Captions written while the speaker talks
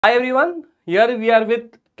Hi everyone, here we are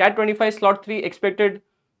with CAT 25 slot 3 expected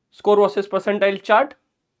score versus percentile chart.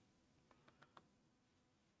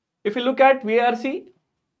 If you look at VARC,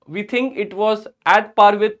 we think it was at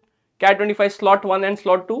par with CAT 25 slot 1 and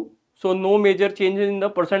slot 2. So no major changes in the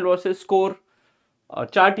percent versus score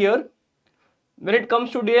chart here. When it comes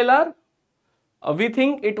to DILR, we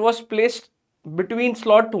think it was placed between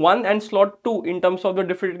slot 1 and slot 2 in terms of the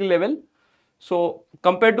difficulty level. So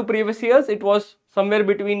compared to previous years, it was somewhere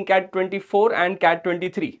between CAT 24 and CAT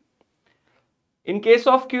 23. In case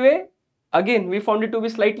of QA, again we found it to be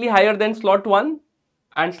slightly higher than slot 1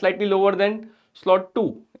 and slightly lower than slot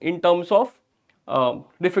 2 in terms of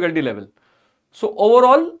difficulty level. So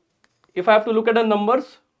overall, if I have to look at the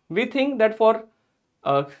numbers, we think that for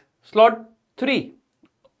slot 3,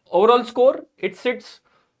 overall score, it sits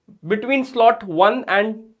between slot 1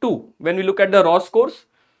 and 2 when we look at the raw scores.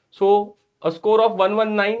 So a score of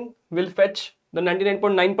 119 will fetch the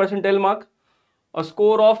 99.9 percentile mark. A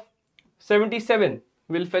score of 77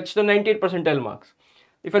 will fetch the 98 percentile marks.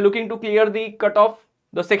 If you're looking to clear the cutoff,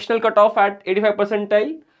 the sectional cutoff at 85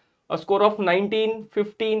 percentile, a score of 19,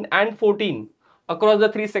 15 and 14 across the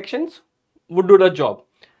 3 sections would do the job.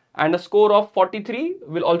 And a score of 43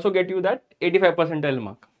 will also get you that 85 percentile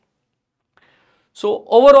mark. So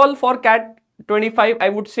overall for CAT 25, I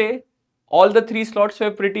would say all the 3 slots were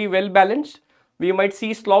pretty well balanced. We might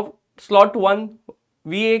see slot 1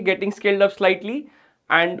 VA getting scaled up slightly,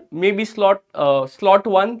 and maybe slot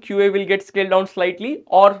 1 QA will get scaled down slightly,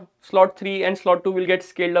 or slot 3 and slot 2 will get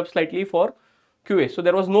scaled up slightly for QA. So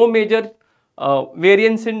there was no major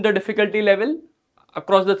variance in the difficulty level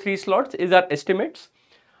across the 3 slots is our estimates.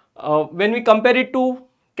 When we compare it to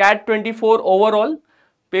CAT 24 overall,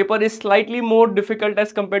 paper is slightly more difficult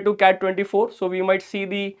as compared to CAT 24. So we might see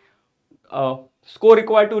the score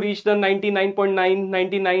required to reach the 99.9,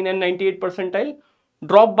 99 and 98 percentile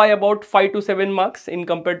drop by about 5 to 7 marks in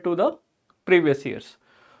compared to the previous years.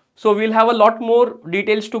 So we'll have a lot more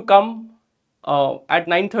details to come at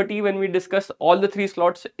 9:30 when we discuss all the 3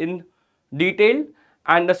 slots in detail,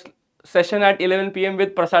 and a session at 11 PM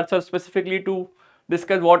with Prasad sir specifically to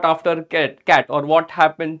discuss what after CAT or what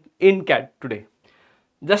happened in CAT today.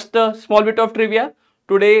 Just a small bit of trivia.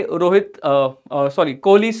 Today,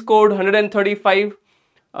 Kohli scored 135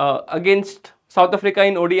 against South Africa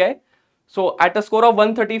in ODI. So, at a score of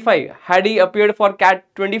 135, had he appeared for CAT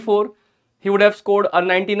 24, he would have scored a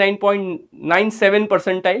 99.97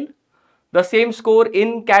 percentile. The same score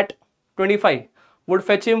in CAT 25 would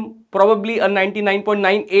fetch him probably a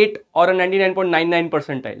 99.98 or a 99.99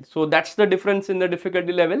 percentile. So, that's the difference in the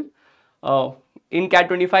difficulty level in CAT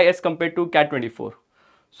 25 as compared to CAT 24.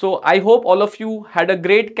 So I hope all of you had a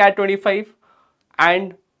great CAT 25,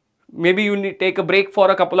 and maybe you need take a break for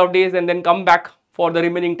a couple of days and then come back for the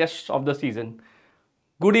remaining tests of the season.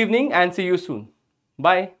 Good evening and see you soon.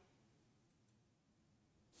 Bye.